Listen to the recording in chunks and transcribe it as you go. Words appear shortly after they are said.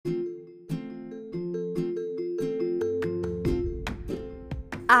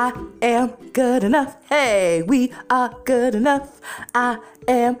I am good enough. Hey, we are good enough. I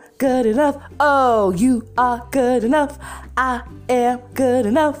am good enough. Oh, you are good enough. I am good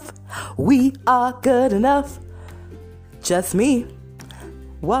enough. We are good enough. Just me.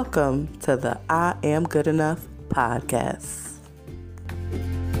 Welcome to the I Am Good Enough podcast.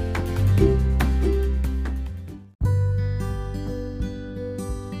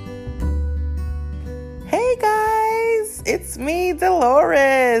 Hey guys, it's me,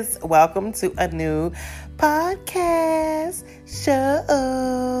 Dolores. Welcome to a new podcast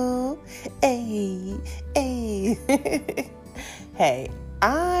show. Hey. Hey,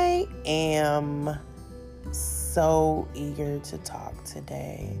 I am so eager to talk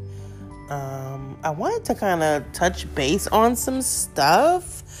today. I wanted to kind of touch base on some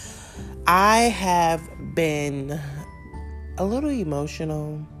stuff. I have been a little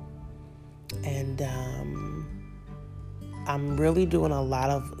emotional, and I'm really doing a lot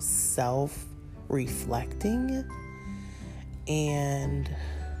of self-reflecting, and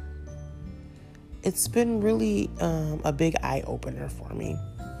it's been really a big eye-opener for me.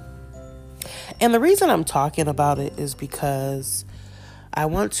 And the reason I'm talking about it is because I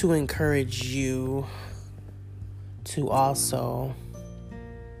want to encourage you to also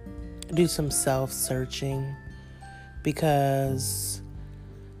do some self-searching, because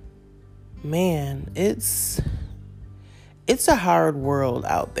man, it's a hard world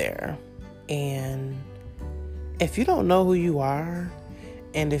out there. And if you don't know who you are,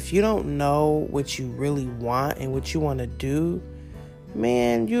 and if you don't know what you really want and what you want to do,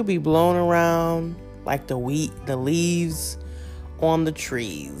 man, you'll be blown around like the leaves on the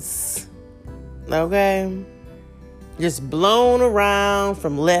trees. Okay? Just blown around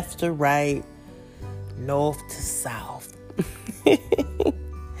from left to right, north to south.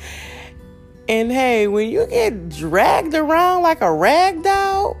 And hey, when you get dragged around like a rag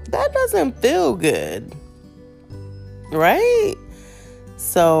doll, that doesn't feel good. Right?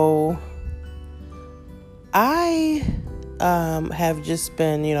 So I have just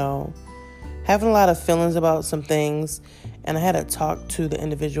been, having a lot of feelings about some things, and I had to talk to the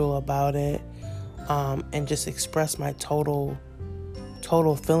individual about it, and just express my total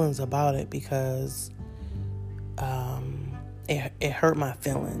feelings about it, because it hurt my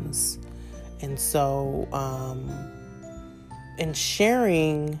feelings. And so in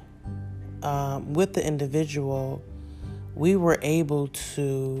sharing with the individual, we were able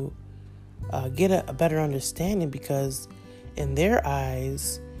to get a better understanding, because in their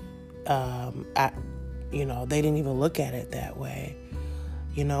eyes, they didn't even look at it that way,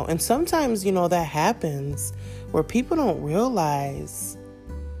 and sometimes, that happens where people don't realize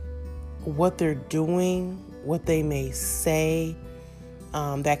what they're doing, what they may say,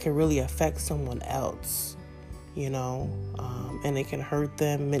 that can really affect someone else, and it can hurt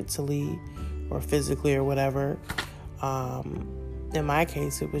them mentally or physically or whatever. In my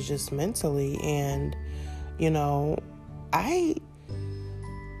case, it was just mentally. And, I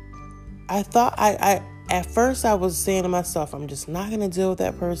thought at first I was saying to myself, I'm just not going to deal with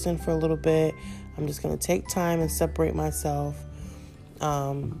that person for a little bit. I'm just going to take time and separate myself.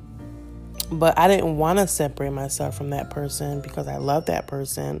 But I didn't want to separate myself from that person, because I love that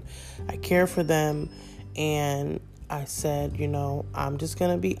person. I care for them. And I said, I'm just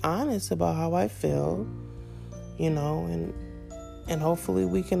going to be honest about how I feel, and hopefully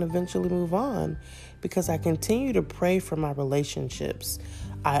we can eventually move on, because I continue to pray for my relationships.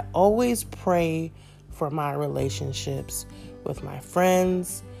 I always pray for my relationships with my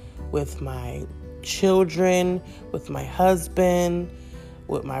friends, with my children, with my husband,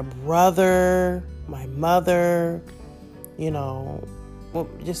 with my brother, my mother,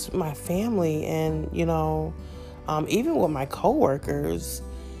 just my family, and, even with my coworkers,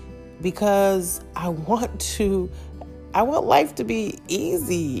 because I want life to be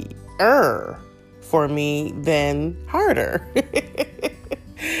easier for me than harder.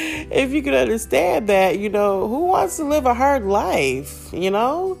 If you can understand that, who wants to live a hard life?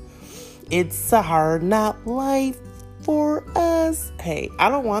 It's a hard not life for us. Hey, I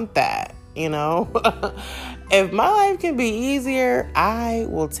don't want that, If my life can be easier, I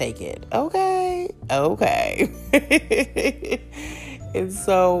will take it. Okay. And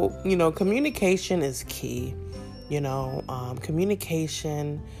so, communication is key.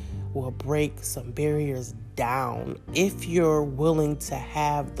 Communication will break some barriers down if you're willing to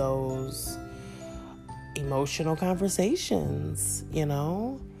have those emotional conversations,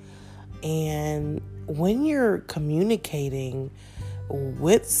 and when you're communicating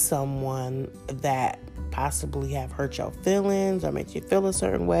with someone that possibly have hurt your feelings or make you feel a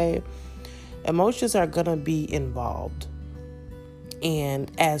certain way, emotions are going to be involved.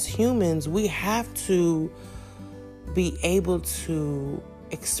 And as humans, we have to be able to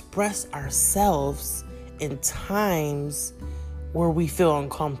express ourselves in times where we feel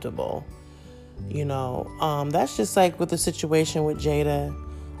uncomfortable. That's just like with the situation with Jada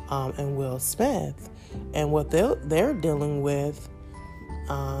and Will Smith and what they're dealing with.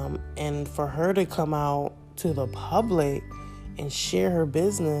 And for her to come out to the public and share her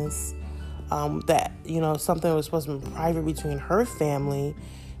business, that, something was supposed to be private between her family,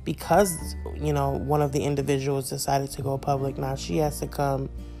 because, one of the individuals decided to go public. Now she has to come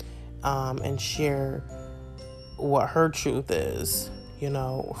and share what her truth is,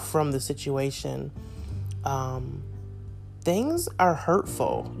 from the situation. Things are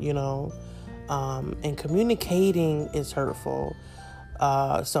hurtful, and communicating is hurtful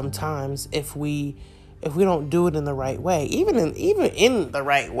sometimes if we don't do it in the right way. Even in the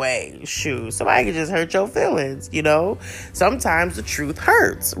right way, somebody can just hurt your feelings, Sometimes the truth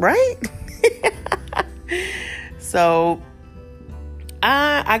hurts, right? So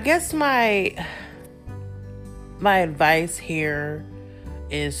I guess my advice here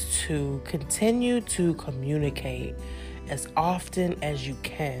is to continue to communicate as often as you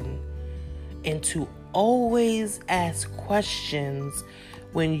can, and to always ask questions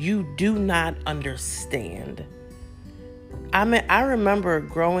when you do not understand. I remember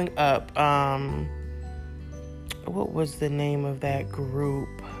growing up, what was the name of that group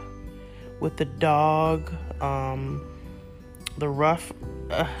with the dog, the rough,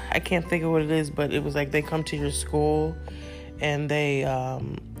 I can't think of what it is, but it was like they come to your school and they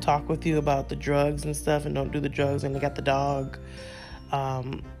talk with you about the drugs and stuff, and don't do the drugs, and they got the dog.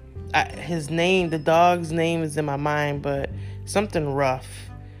 The dog's name is in my mind, but something rough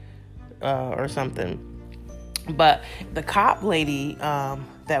or something. But the cop lady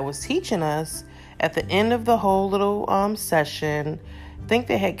that was teaching us at the end of the whole little session, I think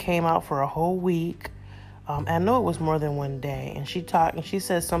they had came out for a whole week. I know it was more than one day. And she talked and she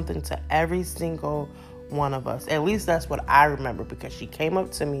said something to every single one of us. At least that's what I remember, because she came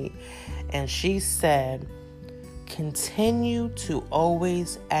up to me and she said, continue to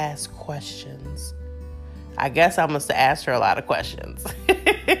always ask questions. I guess I must have asked her a lot of questions.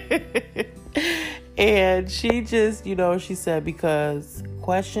 And she just, she said, because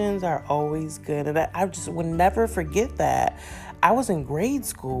questions are always good. And I just would never forget that. I was in grade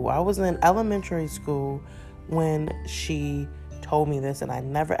school. I was in elementary school when she told me this, and I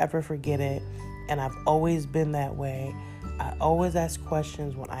never ever forget it. And I've always been that way. I always ask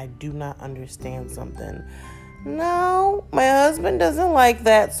questions when I do not understand something. No, my husband doesn't like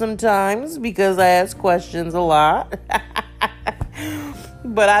that sometimes because I ask questions a lot.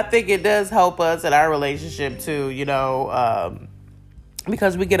 But I think it does help us in our relationship too,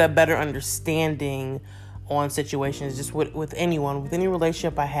 because we get a better understanding on situations, just with anyone, with any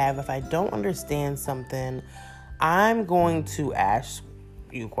relationship I have. If I don't understand something, I'm going to ask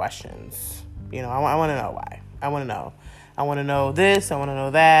you questions. I want to know why. I want to know. I want to know this. I want to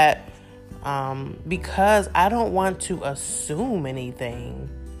know that. Because I don't want to assume anything,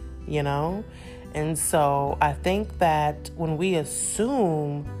 And so I think that when we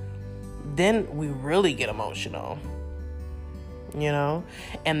assume, then we really get emotional,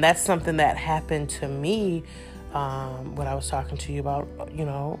 And that's something that happened to me when I was talking to you about,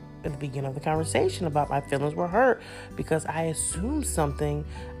 at the beginning of the conversation, about my feelings were hurt because I assumed something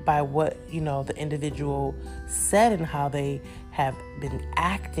by what, the individual said and how they have been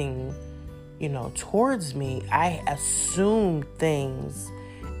acting, towards me. I assumed things,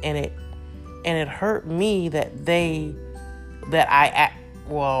 and it hurt me that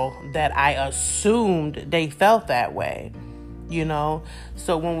I assumed they felt that way,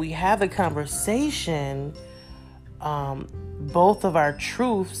 So when we have a conversation, both of our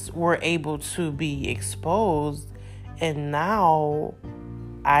truths were able to be exposed, and now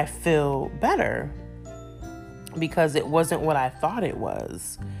I feel better because it wasn't what I thought it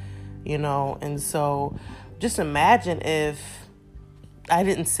was, And so just imagine if I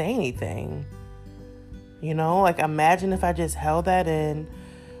didn't say anything, imagine if I just held that in,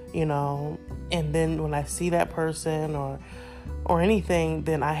 and then when I see that person or anything,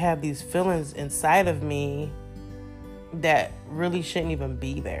 then I have these feelings inside of me that really shouldn't even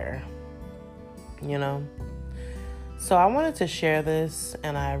be there, So I wanted to share this,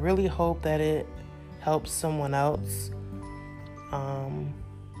 and I really hope that it helps someone else.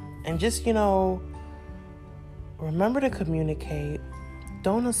 And just, remember to communicate.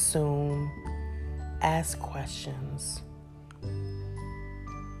 Don't assume. Ask questions.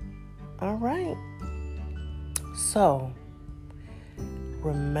 All right. So,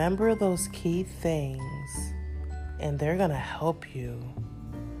 remember those key things and they're going to help you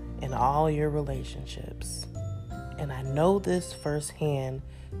in all your relationships. And I know this firsthand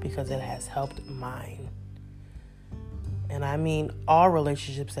because it has helped mine. And I mean all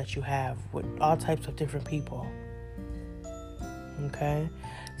relationships that you have with all types of different people. Okay?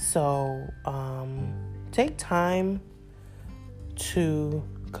 So, take time to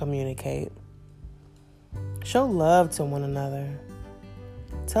communicate. Show love to one another.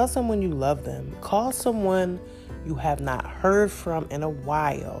 Tell someone you love them. Call someone you have not heard from in a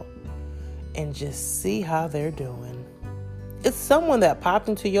while and just see how they're doing. It's someone that popped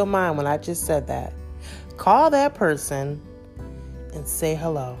into your mind when I just said that. Call that person and say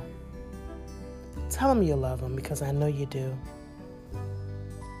hello. Tell them you love them because I know you do.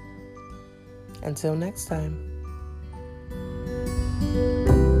 Until next time.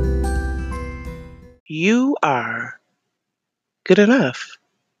 You are good enough.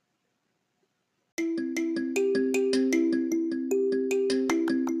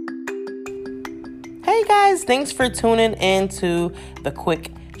 Hey guys, thanks for tuning in to the quick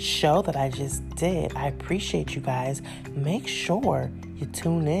show that I just did. I appreciate you guys. Make sure you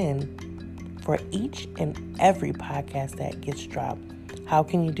tune in for each and every podcast that gets dropped. How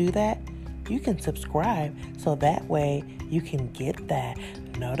can you do that? You can subscribe so that way you can get that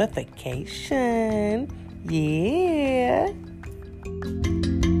notification. Yeah.